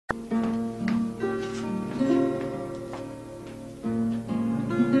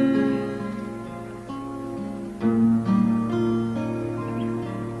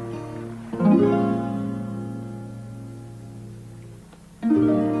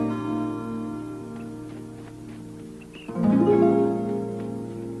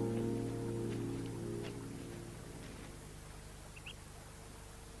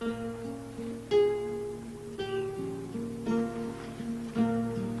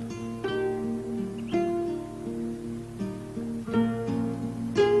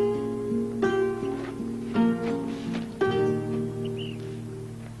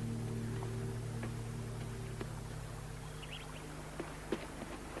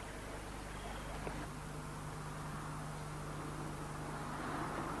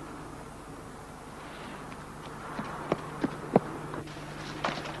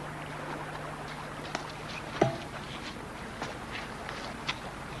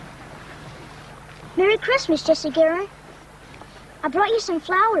Merry Christmas, Jesse Guerin. I brought you some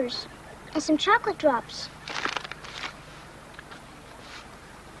flowers and some chocolate drops.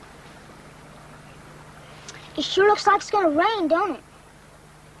 It sure looks like it's gonna rain, don't it?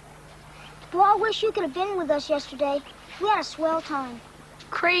 Well, I wish you could have been with us yesterday. We had a swell time.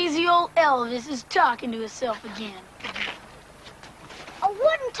 Crazy old Elvis is talking to himself again. I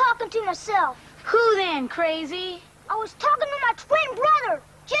wasn't talking to myself. Who then, crazy? I was talking to my twin brother,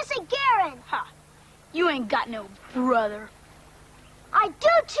 Jesse Guerin. Ha! You ain't got no brother. I do,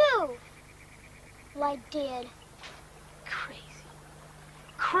 too. Well, I did. Crazy.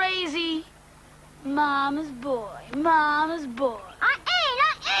 Crazy. Mama's boy. Mama's boy. I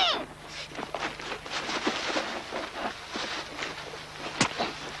ain't.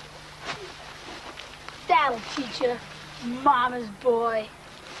 That'll teach you, Mama's boy.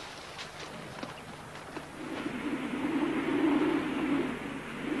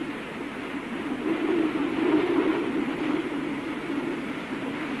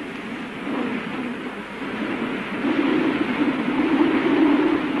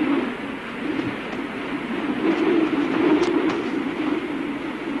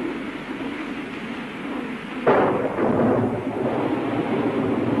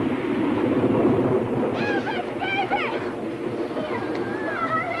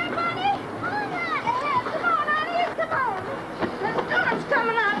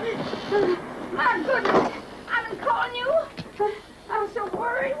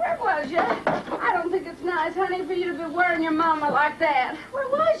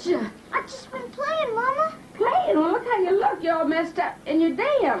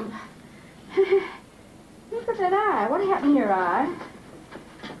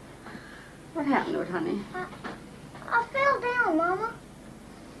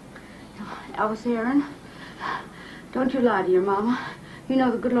 Aaron, don't you lie to your mama. You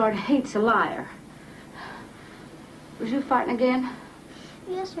know the good Lord hates a liar. Was you fighting again?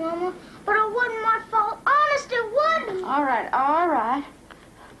 Yes, Mama, but it wasn't my fault. Honest, it wasn't. All right. All right,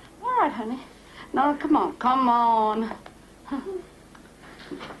 honey. No, come on.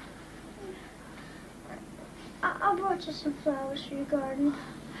 I brought you some flowers for your garden.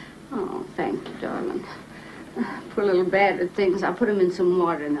 Oh, thank you, darling. Poor little battered things. I'll put them in some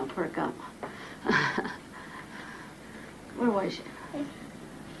water and they'll perk up. Where was you?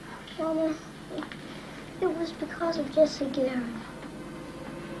 Mama, it was because of Jesse Guerin.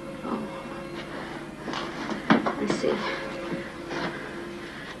 Oh. I see.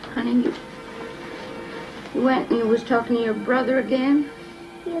 Honey, you went and you was talking to your brother again?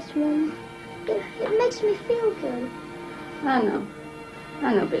 Yes, Mama. It makes me feel good. I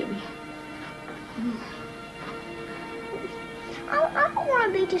know, baby. I don't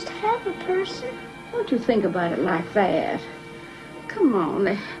want to be just half a person. Don't you think about it like that. Come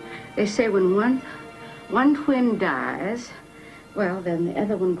on. They say when one twin dies, well, then the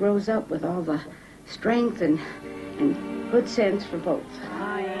other one grows up with all the strength and good sense for both.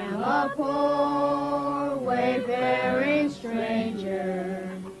 I am a poor, wayfaring stranger,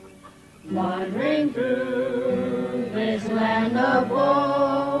 wandering through this land of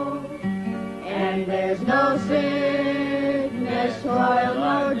woe, and there's no sickness, toil,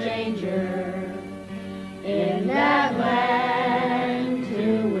 nor danger in that land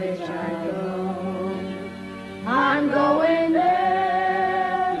to which I go. I'm going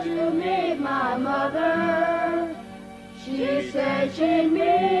there to meet my mother. She said she'd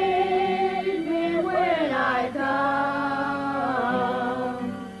meet me when I come.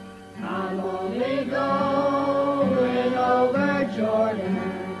 I'm only going over Jordan.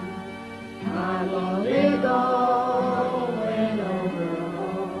 I'm only going over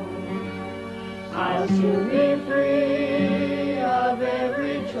home. I'll soon be free of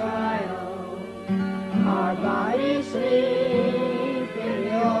every trial. Our bodies sleep in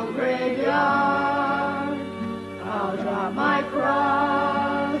your graveyard. I'll drop my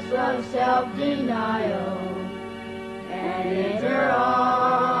cross of self-denial and enter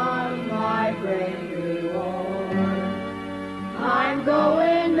on my great reward. I'm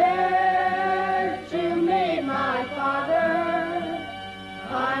going there to meet my Father.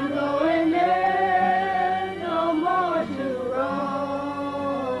 I'm going there no more to roam.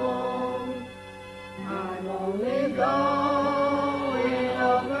 I'm only going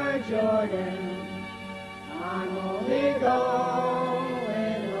over Jordan. I'm only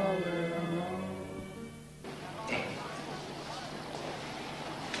going over home.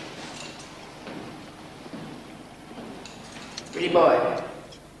 Pretty boy.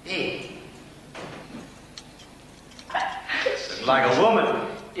 Hey. Looks like a woman.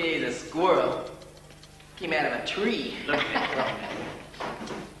 He's a squirrel. Came out of a tree. Look at that.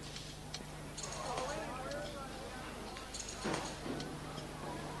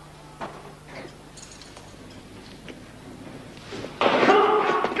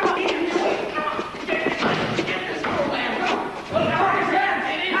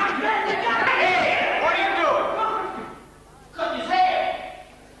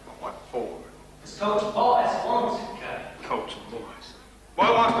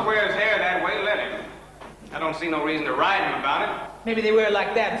 Maybe they wear it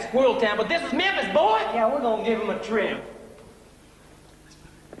like that in Squirrel Town, but this is Memphis, boy. Yeah, we're gonna give him a trim.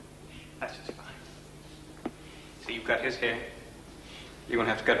 That's just fine. See, you cut his hair. You're gonna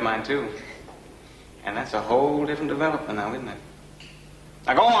have to cut mine too. And that's a whole different development now, isn't it?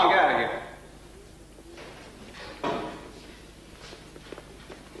 Now go on, get out of here.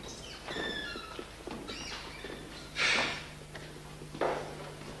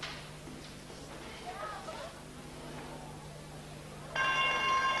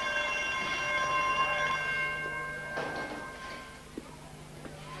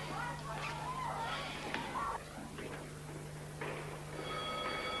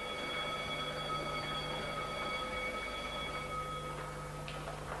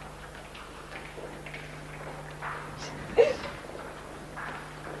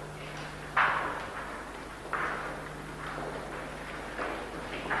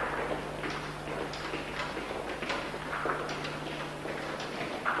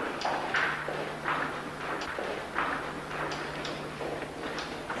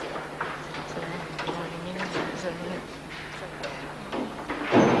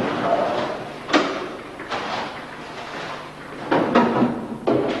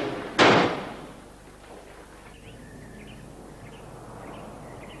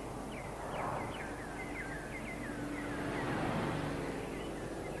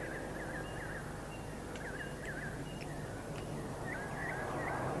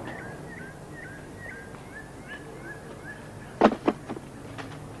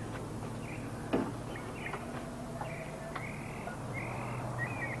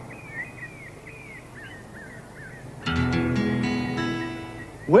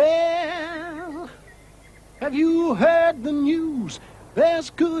 Well, have you heard the news? There's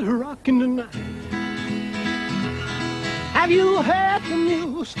good rockin' tonight. Have you heard the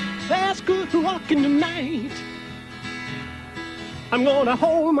news? There's good rockin' tonight. I'm gonna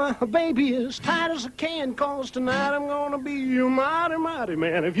hold my baby as tight as I can, 'cause tonight I'm gonna be a mighty, mighty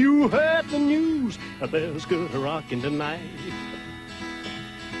man. Have you heard the news? There's good rockin' tonight.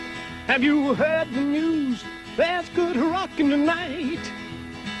 Have you heard the news? There's good rockin' tonight.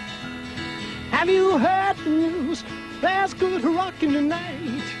 Have you heard the news? There's good rockin'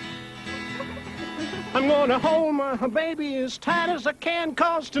 tonight. I'm gonna hold my baby as tight as I can,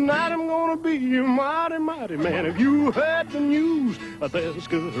 'cause tonight I'm gonna be a mighty, mighty man. Have you heard the news? There's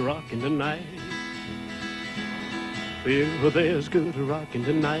good rockin' tonight. Well, there's good rockin'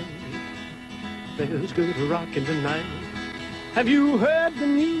 tonight. There's good rockin' tonight. Have you heard the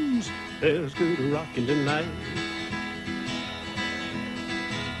news? There's good rockin' tonight.